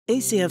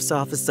ACF's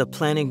Office of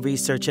Planning,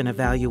 Research, and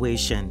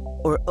Evaluation,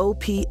 or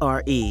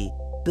OPRE,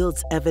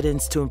 builds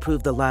evidence to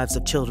improve the lives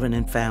of children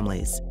and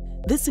families.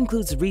 This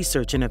includes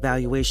research and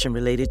evaluation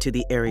related to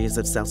the areas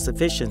of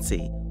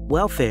self-sufficiency,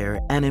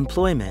 welfare, and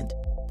employment.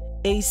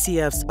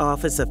 ACF's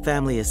Office of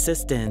Family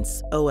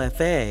Assistance,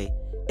 OFA,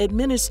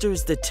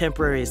 administers the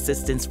Temporary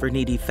Assistance for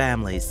Needy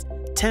Families,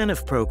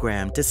 TANF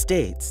program to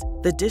states,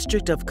 the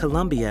District of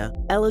Columbia,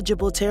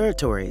 eligible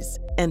territories,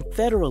 and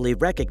federally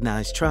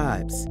recognized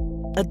tribes.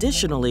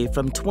 Additionally,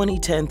 from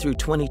 2010 through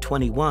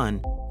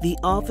 2021, the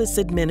office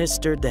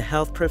administered the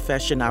Health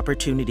Profession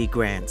Opportunity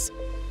Grants,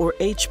 or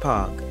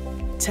HPOG.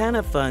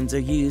 TANF funds are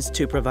used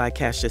to provide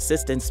cash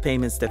assistance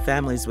payments to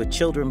families with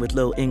children with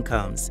low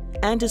incomes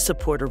and to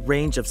support a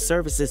range of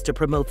services to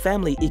promote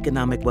family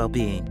economic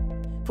well-being.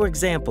 For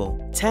example,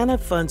 TANF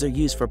funds are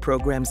used for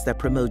programs that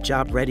promote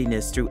job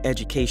readiness through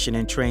education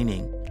and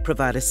training,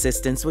 provide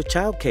assistance with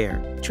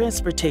childcare,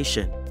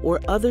 transportation, or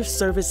other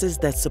services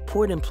that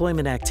support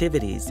employment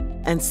activities,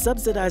 and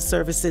subsidize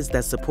services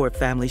that support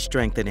family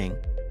strengthening.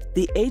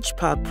 The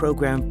HPOG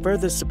program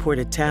further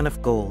supported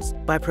TANF goals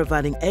by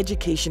providing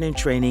education and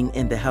training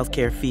in the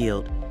healthcare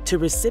field to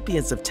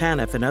recipients of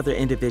TANF and other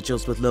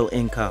individuals with low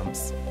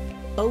incomes.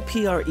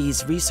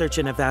 OPRE's research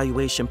and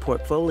evaluation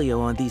portfolio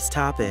on these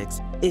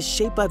topics is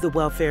shaped by the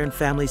Welfare and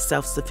Family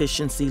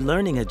Self-Sufficiency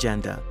Learning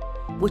Agenda,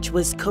 which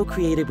was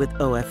co-created with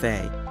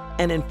OFA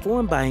and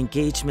informed by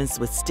engagements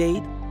with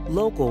state,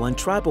 local, and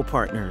tribal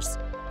partners,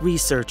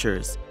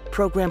 researchers,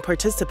 program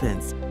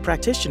participants,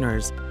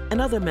 practitioners,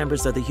 and other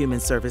members of the human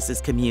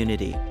services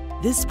community.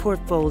 This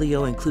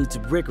portfolio includes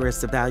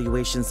rigorous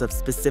evaluations of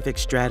specific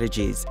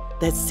strategies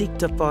that seek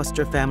to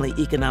foster family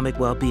economic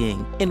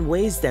well-being in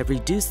ways that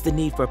reduce the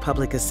need for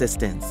public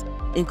assistance,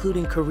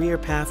 including career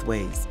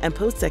pathways and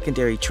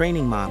post-secondary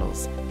training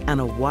models, and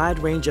a wide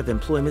range of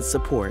employment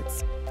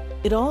supports.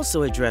 It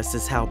also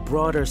addresses how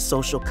broader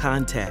social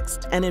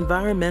context and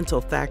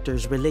environmental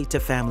factors relate to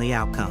family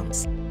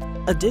outcomes.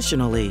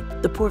 Additionally,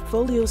 the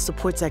portfolio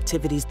supports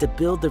activities to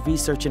build the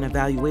research and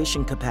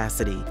evaluation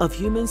capacity of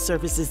human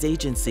services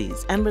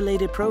agencies and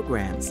related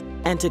programs,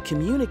 and to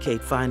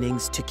communicate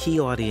findings to key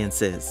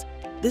audiences.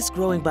 This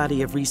growing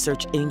body of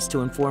research aims to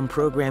inform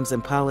programs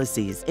and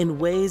policies in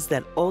ways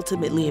that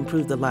ultimately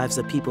improve the lives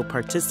of people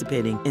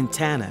participating in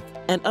TANF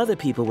and other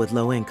people with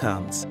low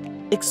incomes.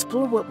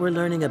 Explore what we're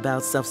learning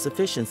about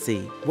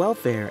self-sufficiency,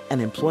 welfare, and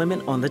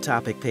employment on the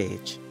topic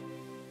page.